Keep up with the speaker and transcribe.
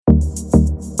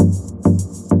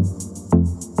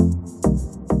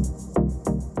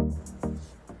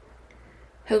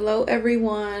Hello,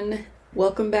 everyone.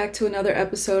 Welcome back to another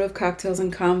episode of Cocktails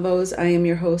and Convos. I am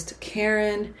your host,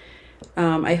 Karen.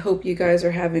 I hope you guys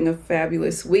are having a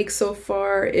fabulous week so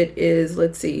far. It is,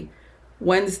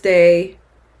 Wednesday.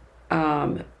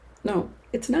 No,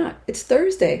 it's not. It's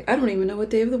Thursday. I don't even know what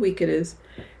day of the week it is.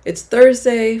 It's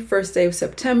Thursday, first day of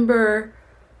September.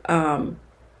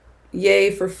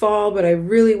 Yay for fall, but I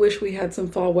really wish we had some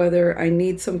fall weather. I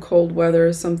need some cold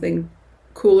weather, something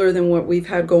cooler than what we've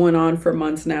had going on for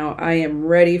months now. I am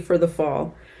ready for the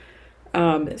fall.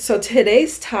 So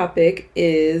today's topic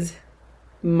is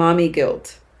mommy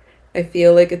guilt. I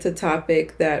feel like it's a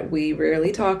topic that we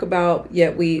rarely talk about,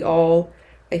 yet we all,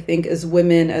 I think as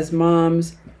women, as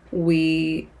moms,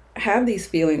 we have these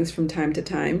feelings from time to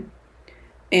time.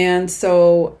 And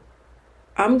so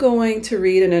I'm going to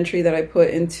read an entry that I put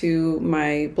into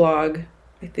my blog,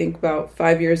 I think about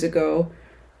 5 years ago.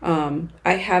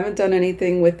 I haven't done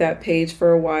anything with that page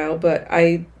for a while, but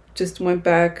I just went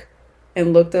back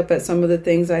and looked up at some of the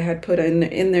things I had put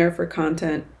in there for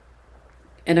content.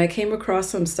 And I came across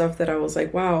some stuff that I was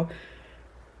like, wow,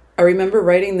 I remember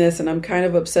writing this and I'm kind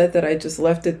of upset that I just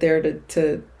left it there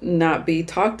to not be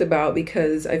talked about,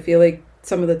 because I feel like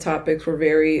some of the topics were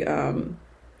very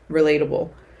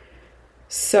relatable.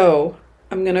 So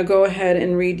I'm going to go ahead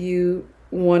and read you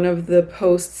one of the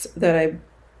posts that I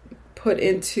put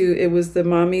into, it was the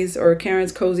Mommy's or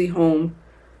Karen's Cozy Home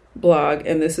blog,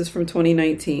 and this is from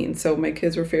 2019. So my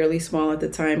kids were fairly small at the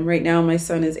time. Right now my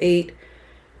son is 8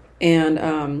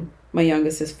 and my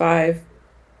youngest is 5.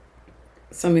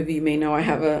 Some of you may know I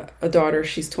have a daughter,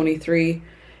 she's 23.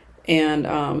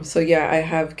 And so yeah, I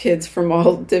have kids from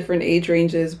all different age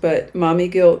ranges, but mommy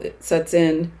guilt sets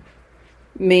in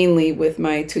mainly with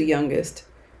my 2 youngest.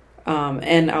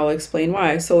 And I'll explain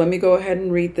why. So let me go ahead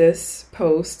and read this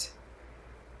post.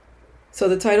 So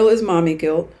the title is Mommy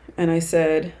Guilt, and I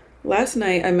said, last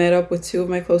night I met up with 2 of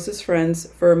my closest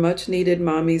friends for a much needed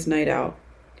mommy's night out.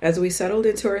 As we settled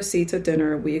into our seats at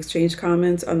dinner, we exchanged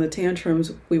comments on the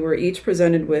tantrums we were each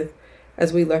presented with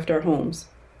as we left our homes.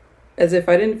 As if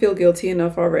I didn't feel guilty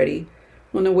enough already,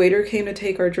 when the waiter came to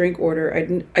take our drink order,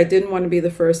 I didn't want to be the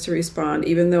first to respond,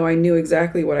 even though I knew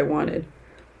exactly what I wanted.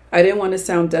 I didn't want to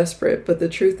sound desperate, but the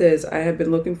truth is I had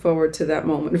been looking forward to that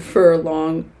moment for a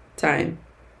long time.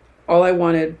 All I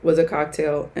wanted was a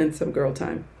cocktail and some girl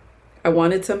time. I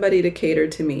wanted somebody to cater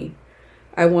to me.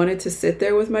 I wanted to sit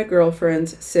there with my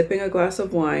girlfriends, sipping a glass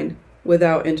of wine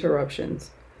without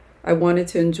interruptions. I wanted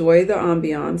to enjoy the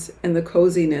ambiance and the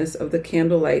coziness of the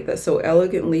candlelight that so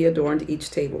elegantly adorned each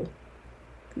table.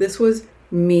 This was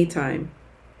me time.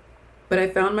 But I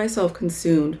found myself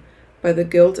consumed by the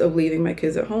guilt of leaving my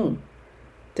kids at home.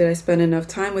 Did I spend enough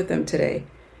time with them today?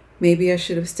 Maybe I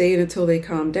should have stayed until they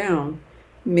calmed down.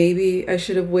 Maybe I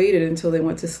should have waited until they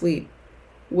went to sleep.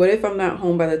 What if I'm not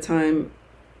home in time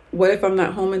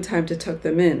to tuck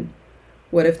them in?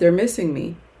 What if they're missing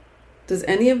me? Does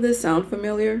any of this sound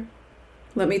familiar?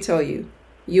 Let me tell you,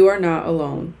 you are not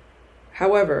alone.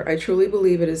 However, I truly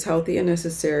believe it is healthy and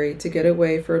necessary to get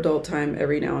away for adult time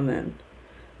every now and then.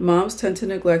 Moms tend to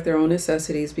neglect their own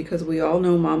necessities because we all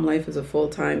know mom life is a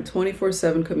full-time,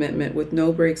 24/7 commitment with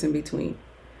no breaks in between.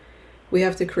 We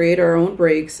have to create our own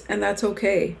breaks, and that's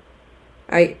okay.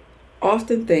 I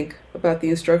often think about the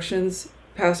instructions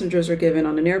passengers are given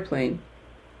on an airplane.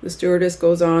 The stewardess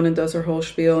goes on and does her whole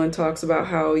spiel and talks about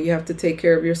how you have to take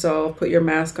care of yourself, put your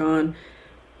mask on,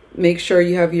 make sure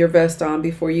you have your vest on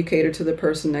before you cater to the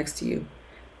person next to you.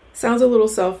 Sounds a little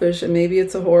selfish, and maybe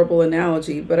it's a horrible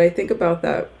analogy, but I think about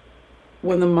that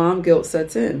when the mom guilt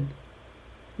sets in.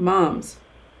 Moms,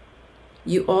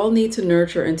 you all need to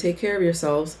nurture and take care of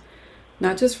yourselves,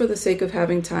 not just for the sake of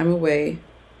having time away,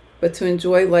 but to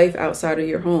enjoy life outside of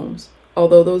your homes.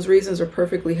 Although those reasons are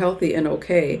perfectly healthy and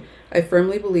okay, I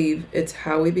firmly believe it's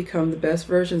how we become the best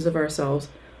versions of ourselves,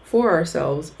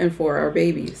 and for our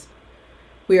babies.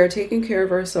 We are taking care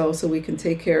of ourselves so we can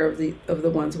take care of the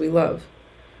ones we love.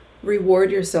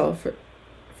 Reward yourself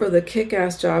for the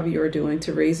kick-ass job you are doing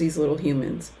to raise these little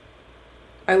humans.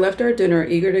 I left our dinner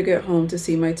eager to get home to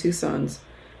see my 2 sons,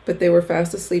 but they were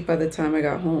fast asleep by the time I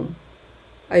got home.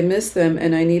 I missed them,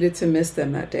 and I needed to miss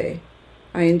them that day.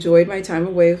 I enjoyed my time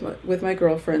away with my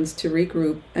girlfriends to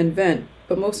regroup and vent,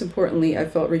 but most importantly, I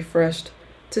felt refreshed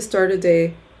to start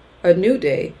a new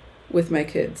day with my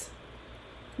kids.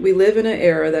 We live in an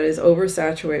era that is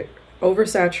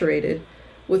oversaturated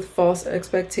with false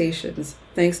expectations,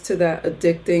 thanks to that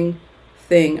addicting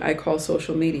thing I call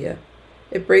social media.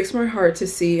 It breaks my heart to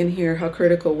see and hear how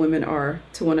critical women are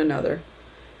to one another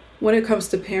when it comes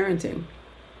to parenting.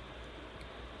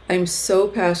 I'm so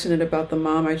passionate about the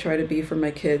mom I try to be for my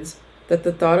kids, that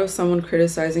the thought of someone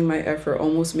criticizing my effort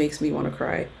almost makes me want to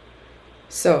cry.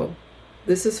 So,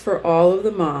 this is for all of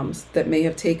the moms that may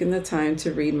have taken the time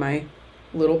to read my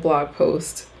little blog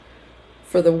post.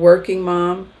 For the working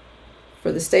mom,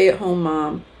 for the stay-at-home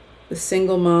mom, the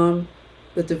single mom,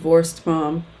 the divorced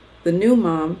mom, the new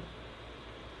mom,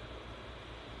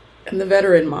 and the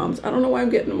veteran moms. I don't know why I'm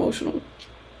getting emotional.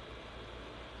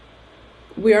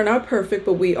 We are not perfect,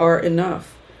 but we are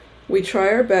enough. We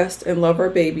try our best and love our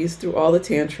babies through all the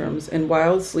tantrums and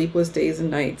wild, sleepless days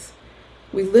and nights.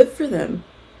 We live for them.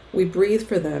 We breathe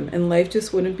for them, and life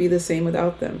just wouldn't be the same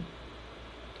without them.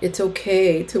 It's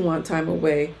okay to want time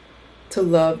away, to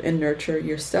love and nurture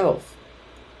yourself.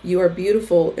 You are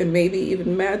beautiful and maybe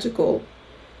even magical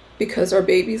because our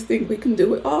babies think we can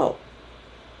do it all.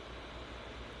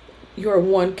 You are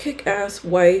one kick-ass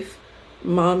wife,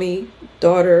 mommy,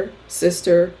 daughter,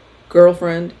 sister,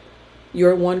 girlfriend.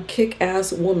 You're one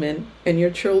kick-ass woman, and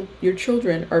your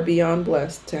children are beyond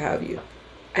blessed to have you.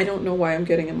 I don't know why I'm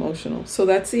getting emotional. So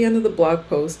that's the end of the blog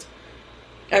post.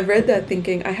 I read that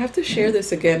thinking, I have to share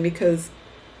this again because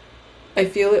I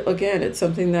feel it again. It's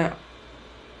something that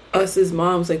us as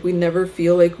moms, like, we never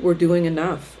feel like we're doing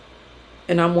enough.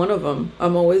 And I'm one of them.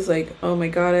 I'm always like, oh my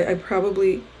God, I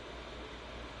probably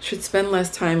should spend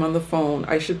less time on the phone.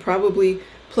 I should probably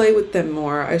play with them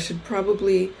more. I should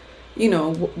probably,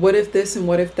 what if this and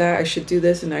what if that? I should do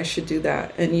this and I should do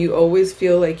that. And you always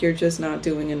feel like you're just not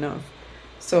doing enough.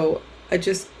 So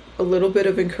a little bit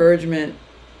of encouragement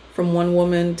from one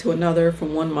woman to another,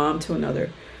 from one mom to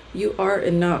another. You are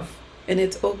enough. And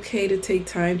it's okay to take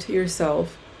time to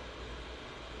yourself,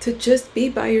 to just be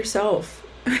by yourself.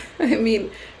 I mean,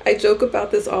 I joke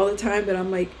about this all the time, but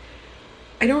I'm like,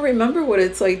 I don't remember what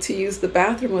it's like to use the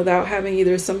bathroom without having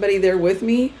either somebody there with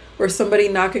me or somebody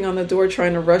knocking on the door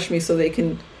trying to rush me so I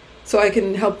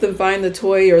can help them find the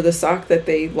toy or the sock that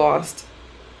they lost.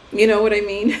 You know what I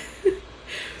mean?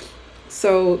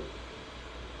 So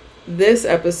this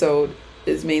episode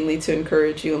is mainly to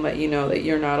encourage you and let you know that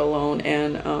you're not alone.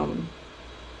 And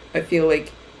I feel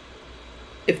like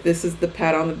if this is the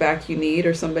pat on the back you need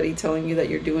or somebody telling you that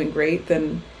you're doing great,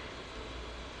 then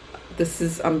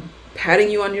I'm patting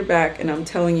you on your back and I'm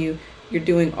telling you you're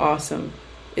doing awesome.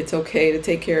 It's okay to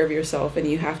take care of yourself, and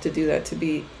you have to do that to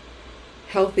be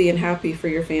healthy and happy for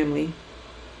your family.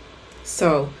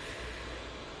 So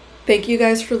thank you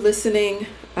guys for listening.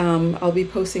 I'll be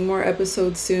posting more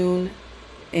episodes soon,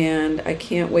 and I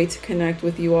can't wait to connect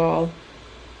with you all.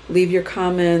 Leave your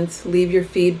comments, leave your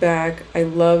feedback. I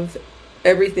love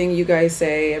everything you guys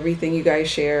say, everything you guys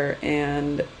share,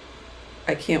 and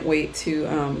I can't wait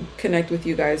to connect with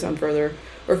you guys on further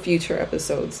or future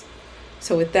episodes.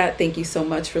 So with that, thank you so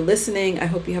much for listening. I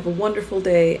hope you have a wonderful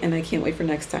day, and I can't wait for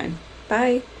next time.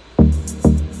 Bye.